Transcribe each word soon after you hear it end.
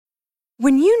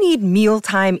When you need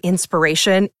mealtime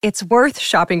inspiration, it's worth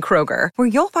shopping Kroger, where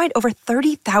you'll find over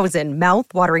 30,000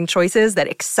 mouth-watering choices that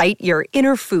excite your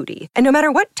inner foodie. And no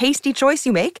matter what tasty choice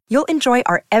you make, you'll enjoy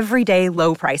our everyday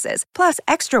low prices, plus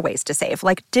extra ways to save,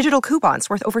 like digital coupons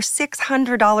worth over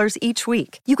 $600 each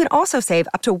week. You can also save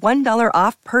up to $1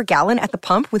 off per gallon at the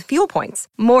pump with fuel points.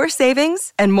 More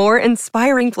savings and more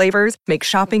inspiring flavors make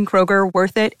shopping Kroger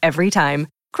worth it every time.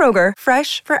 Kroger,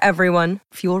 fresh for everyone.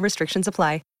 Fuel restrictions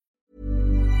apply.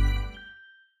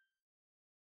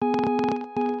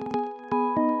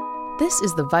 This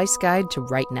is the Vice Guide to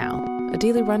Right Now, a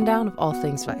daily rundown of all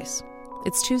things Vice.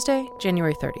 It's Tuesday,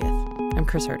 January 30th. I'm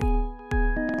Chris Hardy.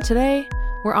 Today,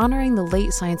 we're honoring the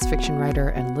late science fiction writer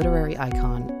and literary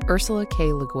icon Ursula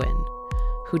K. Le Guin,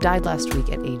 who died last week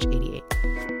at age 88.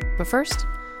 But first,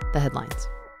 the headlines.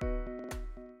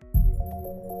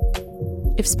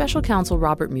 If Special Counsel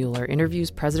Robert Mueller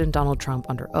interviews President Donald Trump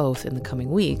under oath in the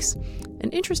coming weeks, an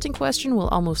interesting question will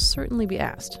almost certainly be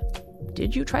asked.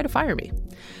 Did you try to fire me?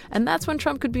 And that's when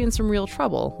Trump could be in some real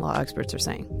trouble, law experts are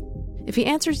saying. If he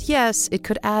answers yes, it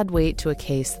could add weight to a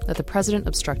case that the president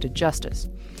obstructed justice.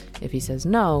 If he says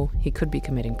no, he could be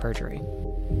committing perjury.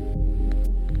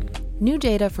 New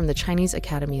data from the Chinese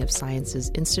Academy of Sciences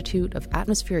Institute of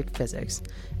Atmospheric Physics,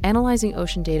 analyzing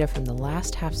ocean data from the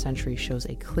last half-century, shows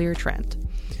a clear trend.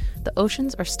 The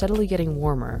oceans are steadily getting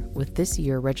warmer, with this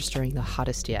year registering the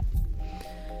hottest yet.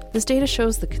 This data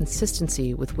shows the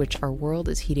consistency with which our world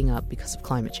is heating up because of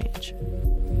climate change.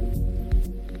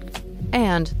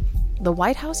 And the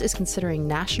White House is considering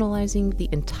nationalizing the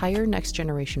entire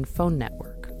next-generation phone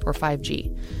network, or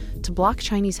 5G, to block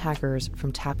Chinese hackers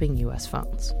from tapping U.S.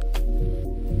 phones.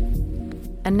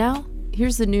 And now,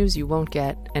 here's the news you won't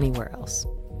get anywhere else.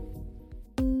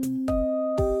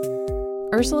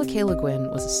 Ursula K. Le Guin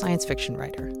was a science fiction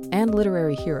writer and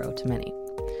literary hero to many.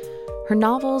 Her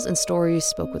novels and stories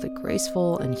spoke with a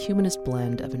graceful and humanist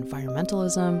blend of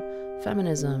environmentalism,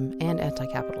 feminism, and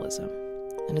anti-capitalism.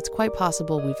 And it's quite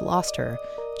possible we've lost her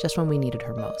just when we needed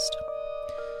her most.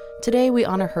 Today, we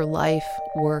honor her life,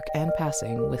 work, and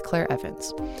passing with Claire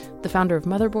Evans, the founder of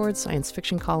Motherboard's science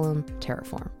fiction column,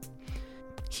 Terraform.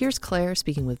 Here's Claire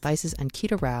speaking with Vice's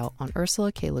Ankita Rao on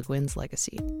Ursula K. Le Guin's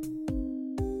legacy.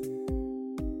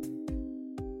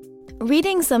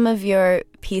 Reading some of your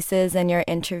pieces and your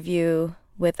interview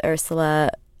with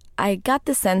Ursula, I got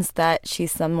the sense that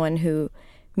she's someone who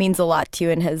means a lot to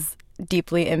you and has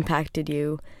deeply impacted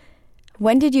you.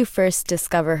 When did you first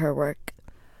discover her work?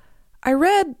 I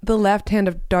read The Left Hand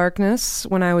of Darkness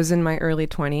when I was in my early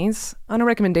 20s on a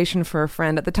recommendation for a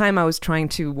friend. At the time, I was trying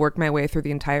to work my way through the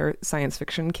entire science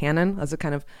fiction canon as a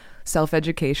kind of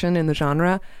self-education in the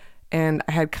genre. And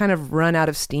I had kind of run out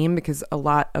of steam because a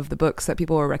lot of the books that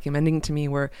people were recommending to me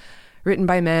were written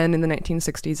by men in the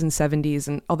 1960s and 70s.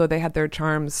 And although they had their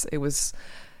charms, it was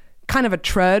kind of a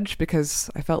trudge because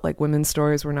I felt like women's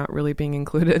stories were not really being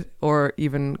included or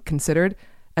even considered.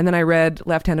 And then I read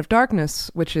Left Hand of Darkness,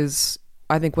 which is,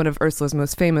 I think, one of Ursula's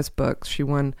most famous books. She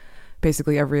won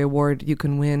basically every award you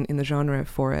can win in the genre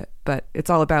for it. But it's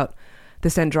all about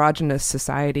this androgynous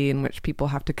society in which people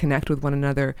have to connect with one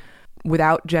another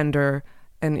without gender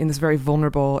and in this very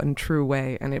vulnerable and true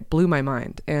way. And it blew my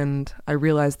mind. And I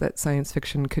realized that science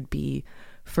fiction could be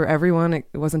for everyone. It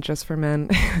wasn't just for men.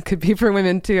 It could be for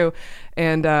women too.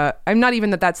 And I'm not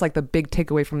even that's like the big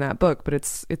takeaway from that book, but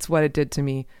it's what it did to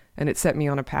me. And it set me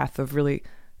on a path of really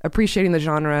appreciating the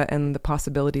genre and the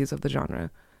possibilities of the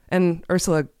genre. And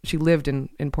Ursula, she lived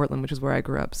in Portland, which is where I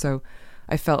grew up. So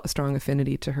I felt a strong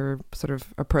affinity to her sort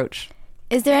of approach.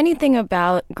 Is there anything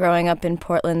about growing up in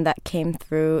Portland that came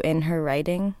through in her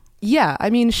writing? Yeah, I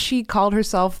mean, she called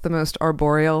herself the most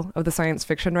arboreal of the science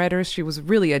fiction writers. She was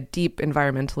really a deep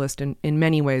environmentalist in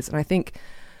many ways. And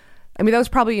that was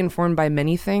probably informed by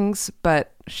many things,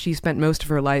 but she spent most of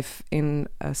her life in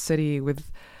a city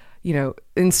with,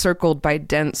 encircled by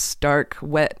dense, dark,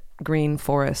 wet, green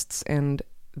forests. And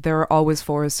there are always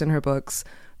forests in her books.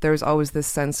 There's always this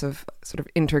sense of sort of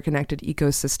interconnected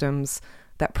ecosystems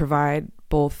that provide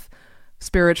both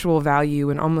spiritual value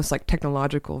and almost like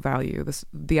technological value.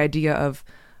 The idea of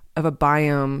a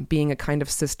biome being a kind of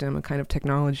system, a kind of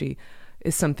technology,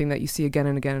 is something that you see again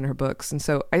and again in her books. And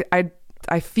so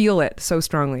I feel it so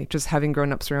strongly, just having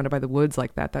grown up surrounded by the woods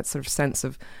like that sort of sense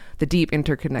of the deep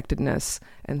interconnectedness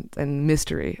and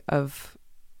mystery of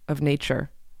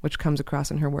nature, which comes across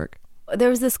in her work. There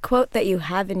was this quote that you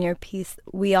have in your piece,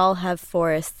 "We all have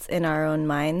forests in our own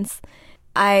minds."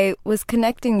 I was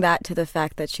connecting that to the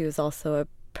fact that she was also a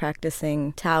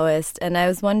practicing Taoist, and I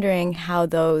was wondering how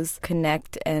those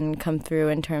connect and come through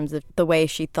in terms of the way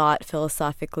she thought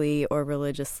philosophically or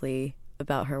religiously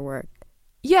about her work.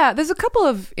 Yeah, there's a couple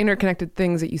of interconnected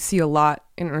things that you see a lot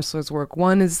in Ursula's work.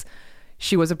 One is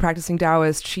she was a practicing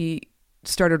Taoist. She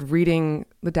started reading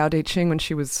the Tao Te Ching when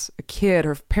she was a kid.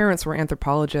 Her parents were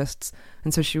anthropologists,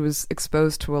 and so she was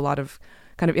exposed to a lot of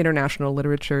kind of international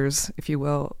literatures, if you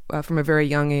will, from a very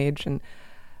young age. And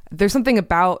there's something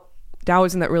about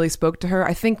Taoism that really spoke to her.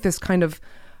 I think this kind of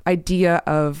idea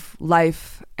of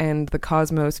life and the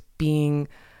cosmos being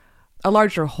a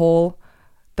larger whole,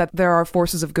 that there are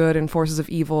forces of good and forces of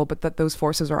evil, but that those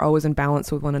forces are always in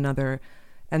balance with one another,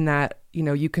 and that, you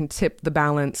know, you can tip the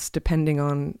balance depending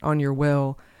on your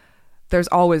will. There's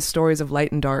always stories of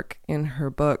light and dark in her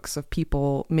books, of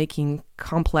people making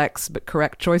complex but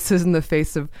correct choices in the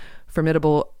face of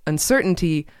formidable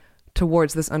uncertainty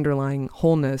towards this underlying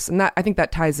wholeness. And that, I think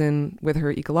that ties in with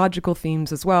her ecological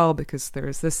themes as well, because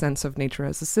there's this sense of nature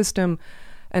as a system.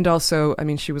 And also, I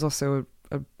mean, she was also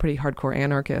a pretty hardcore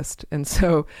anarchist. And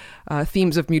so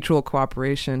themes of mutual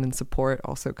cooperation and support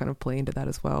also kind of play into that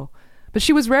as well. But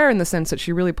she was rare in the sense that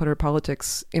she really put her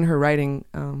politics in her writing,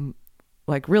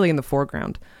 like really in the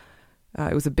foreground.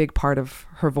 It was a big part of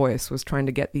her voice, was trying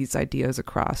to get these ideas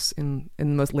across in the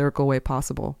most lyrical way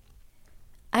possible.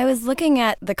 I was looking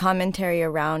at the commentary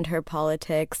around her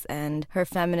politics and her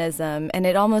feminism, and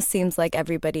it almost seems like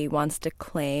everybody wants to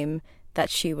claim that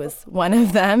she was one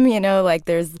of them. You know, like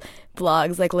there's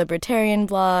blogs, like libertarian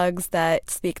blogs that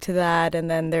speak to that, and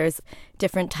then there's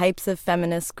different types of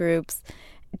feminist groups.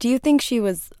 Do you think she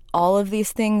was all of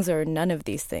these things or none of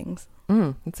these things?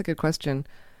 That's a good question.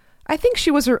 I think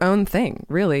she was her own thing,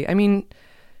 really. I mean,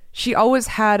 she always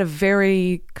had a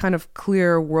very kind of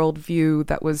clear worldview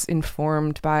that was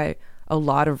informed by a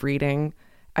lot of reading.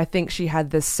 I think she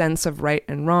had this sense of right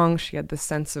and wrong. She had this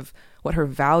sense of what her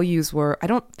values were. I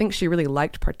don't think she really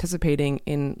liked participating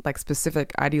in like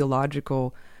specific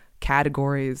ideological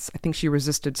categories. I think she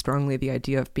resisted strongly the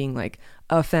idea of being like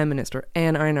a feminist or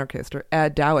an anarchist or a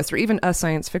Taoist or even a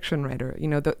science fiction writer. You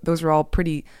know, those are all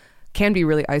can be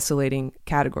really isolating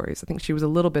categories. I think she was a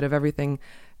little bit of everything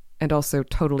and also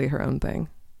totally her own thing.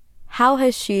 How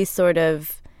has she sort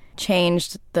of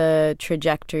changed the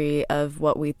trajectory of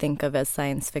what we think of as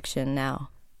science fiction now?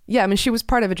 Yeah, I mean, she was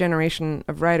part of a generation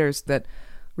of writers that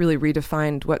really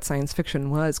redefined what science fiction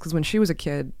was, because when she was a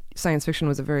kid, science fiction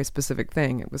was a very specific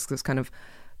thing. It was this kind of,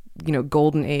 you know,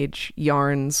 golden age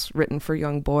yarns written for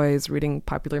young boys, reading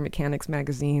Popular Mechanics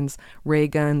magazines, ray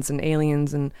guns and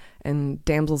aliens and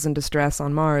damsels in distress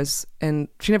on Mars. And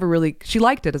she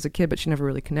liked it as a kid, but she never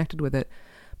really connected with it.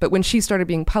 But when she started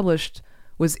being published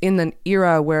was in an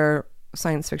era where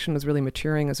science fiction was really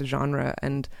maturing as a genre,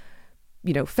 and,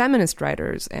 you know, feminist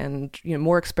writers and, you know,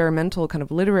 more experimental kind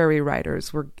of literary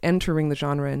writers were entering the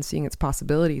genre and seeing its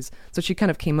possibilities. So she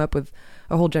kind of came up with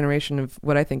a whole generation of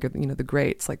what I think are, you know, the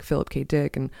greats, like Philip K.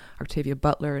 Dick and Octavia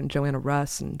Butler and Joanna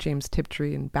Russ and James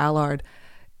Tiptree and Ballard.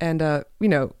 And, you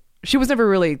know, she was never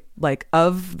really like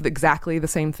of exactly the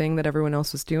same thing that everyone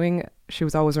else was doing. She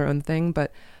was always her own thing,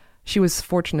 but she was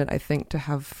fortunate, I think, to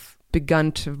have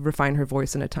begun to refine her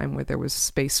voice in a time where there was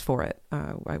space for it,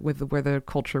 where the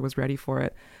culture was ready for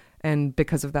it. And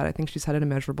because of that, I think she's had an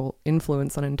immeasurable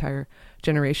influence on entire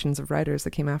generations of writers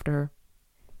that came after her.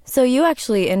 So you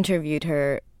actually interviewed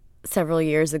her several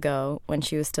years ago when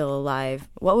she was still alive.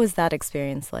 What was that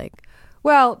experience like?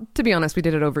 Well, to be honest, we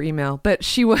did it over email, but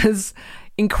she was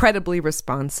incredibly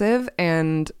responsive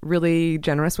and really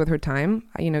generous with her time.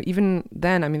 You know, even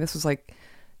then, I mean, this was like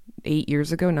 9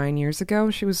 years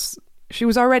ago, she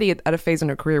was already at a phase in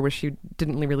her career where she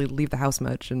didn't really leave the house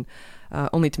much, and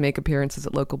only to make appearances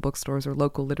at local bookstores or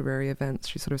local literary events.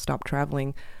 She sort of stopped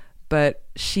traveling. But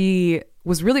she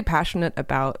was really passionate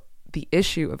about the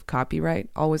issue of copyright,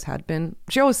 always had been.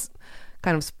 She always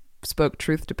kind of spoke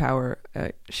truth to power.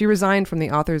 She resigned from the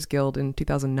Authors Guild in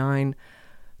 2009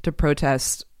 to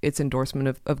protest its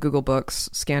endorsement of Google Books,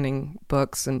 scanning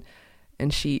books, and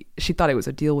she thought it was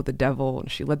a deal with the devil,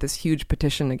 and she led this huge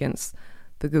petition against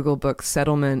the Google Books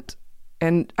settlement.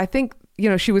 And I think, you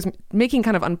know, she was making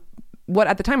kind of what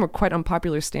at the time were quite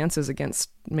unpopular stances against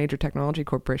major technology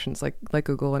corporations like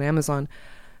Google and Amazon,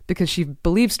 because she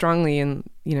believed strongly in,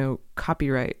 you know,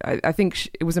 copyright. I think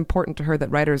it was important to her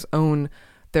that writers own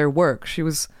their work. She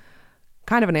was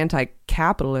kind of an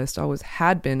anti-capitalist, always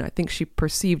had been. I think she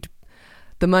perceived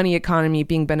the money economy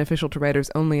being beneficial to writers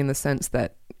only in the sense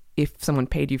that if someone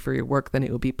paid you for your work, then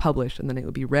it would be published and then it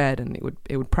would be read and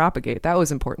it would propagate. That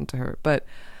was important to her. But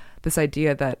this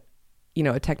idea that, you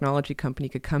know, a technology company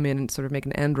could come in and sort of make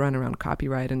an end run around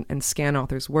copyright and scan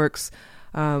authors' works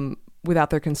without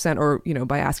their consent, or, you know,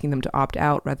 by asking them to opt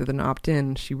out rather than opt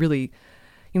in, she really,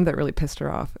 you know, that really pissed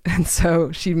her off. And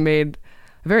so she made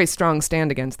a very strong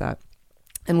stand against that.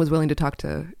 and was willing to talk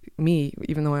to me,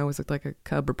 even though I was like a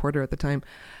cub reporter at the time,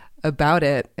 about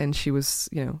it. And she was,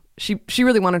 she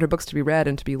really wanted her books to be read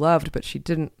and to be loved, but she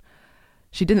didn't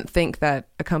think that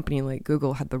a company like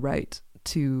Google had the right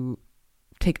to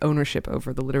take ownership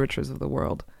over the literatures of the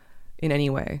world in any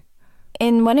way.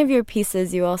 In one of your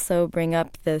pieces, you also bring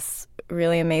up this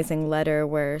really amazing letter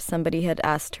where somebody had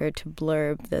asked her to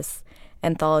blurb this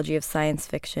anthology of science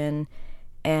fiction,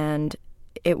 and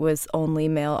it was only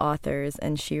male authors,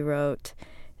 and she wrote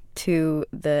to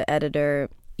the editor.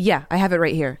 Yeah, I have it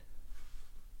right here.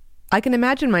 I can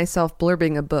imagine myself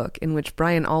blurbing a book in which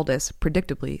Brian Aldiss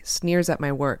predictably sneers at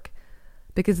my work,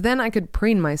 because then I could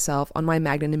preen myself on my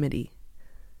magnanimity.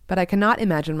 But I cannot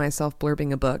imagine myself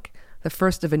blurbing a book, the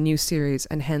first of a new series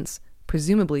and hence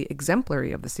presumably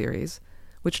exemplary of the series,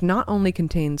 which not only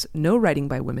contains no writing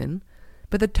by women,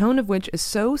 but the tone of which is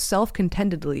so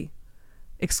self-contentedly,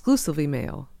 exclusively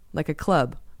male, like a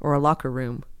club or a locker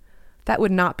room. That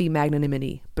would not be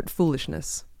magnanimity, but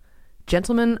foolishness.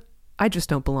 Gentlemen, I just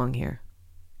don't belong here.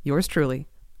 Yours truly,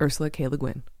 Ursula K. Le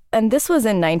Guin. And this was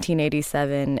in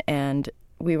 1987, and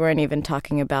we weren't even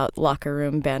talking about locker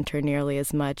room banter nearly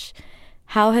as much.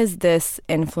 How has this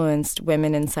influenced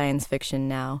women in science fiction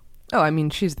now? Oh, I mean,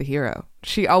 she's the hero.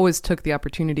 She always took the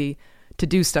opportunity to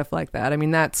do stuff like that. I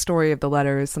mean, that story of the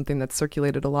letter is something that's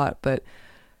circulated a lot, but,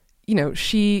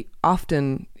 she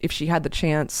often, if she had the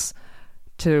chance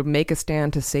to make a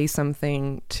stand, to say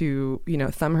something, to,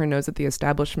 thumb her nose at the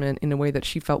establishment in a way that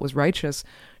she felt was righteous,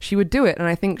 she would do it. And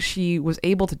I think she was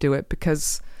able to do it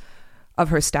because of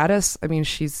her status. I mean,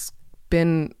 she's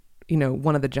been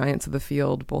one of the giants of the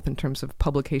field, both in terms of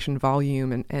publication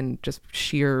volume and just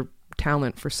sheer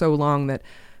talent for so long that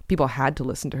people had to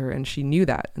listen to her, and she knew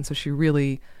that. And so she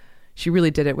really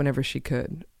did it whenever she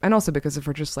could. And also because of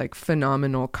her just like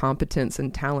phenomenal competence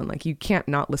and talent. Like, you can't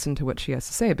not listen to what she has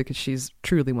to say because she's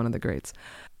truly one of the greats.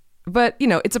 But,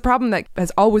 it's a problem that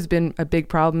has always been a big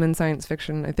problem in science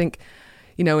fiction. I think,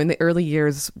 in the early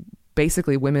years,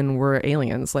 basically women were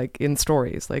aliens, like in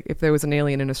stories. Like if there was an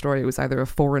alien in a story, it was either a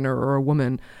foreigner or a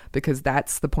woman, because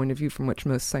that's the point of view from which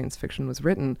most science fiction was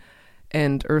written.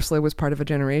 And Ursula was part of a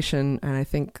generation, and I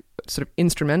think sort of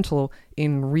instrumental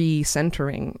in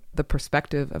re-centering the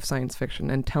perspective of science fiction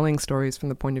and telling stories from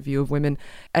the point of view of women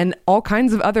and all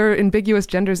kinds of other ambiguous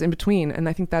genders in between. And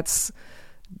I think that's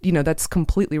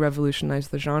completely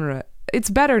revolutionized the genre. It's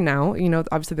better now.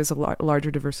 Obviously there's a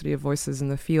larger diversity of voices in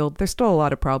the field. There's still a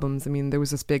lot of problems. I mean, there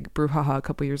was this big brouhaha a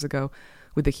couple years ago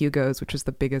with the Hugos, which is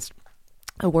the biggest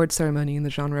award ceremony in the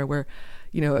genre, where,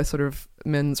 a sort of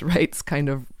men's rights kind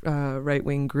of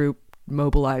right-wing group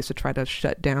mobilized to try to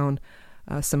shut down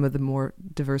some of the more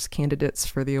diverse candidates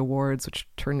for the awards, which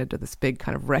turned into this big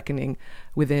kind of reckoning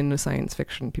within science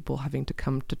fiction, people having to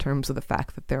come to terms with the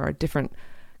fact that there are different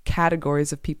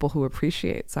categories of people who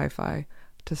appreciate sci-fi.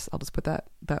 I'll just put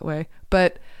that way.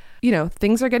 But,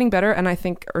 things are getting better, and I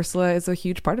think Ursula is a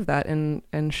huge part of that,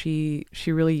 and she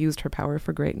really used her power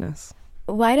for greatness.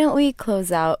 Why don't we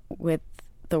close out with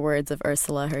the words of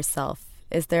Ursula herself?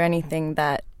 Is there anything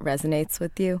that resonates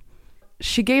with you?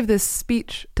 She gave this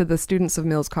speech to the students of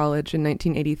Mills College in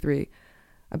 1983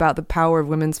 about the power of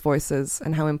women's voices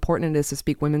and how important it is to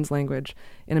speak women's language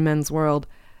in a men's world.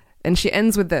 And she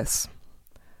ends with this: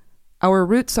 "Our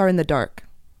roots are in the dark.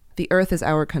 The earth is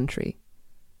our country.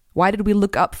 Why did we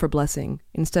look up for blessing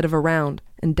instead of around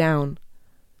and down?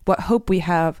 What hope we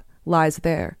have lies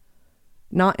there.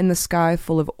 Not in the sky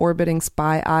full of orbiting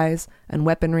spy eyes and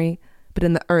weaponry, but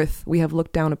in the earth we have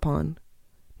looked down upon.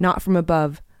 Not from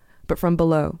above, but from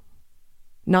below.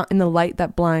 Not in the light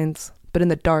that blinds, but in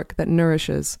the dark that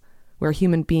nourishes, where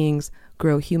human beings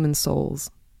grow human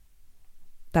souls."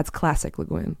 That's classic Le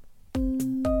Guin.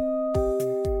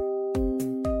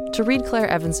 To read Claire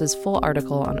Evans's full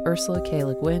article on Ursula K.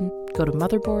 Le Guin, go to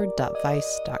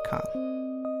motherboard.vice.com.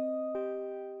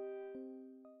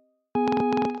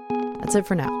 That's it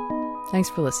for now. Thanks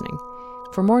for listening.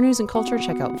 For more news and culture,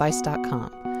 check out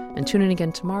vice.com, and tune in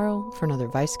again tomorrow for another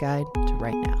Vice Guide to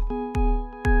Right Now.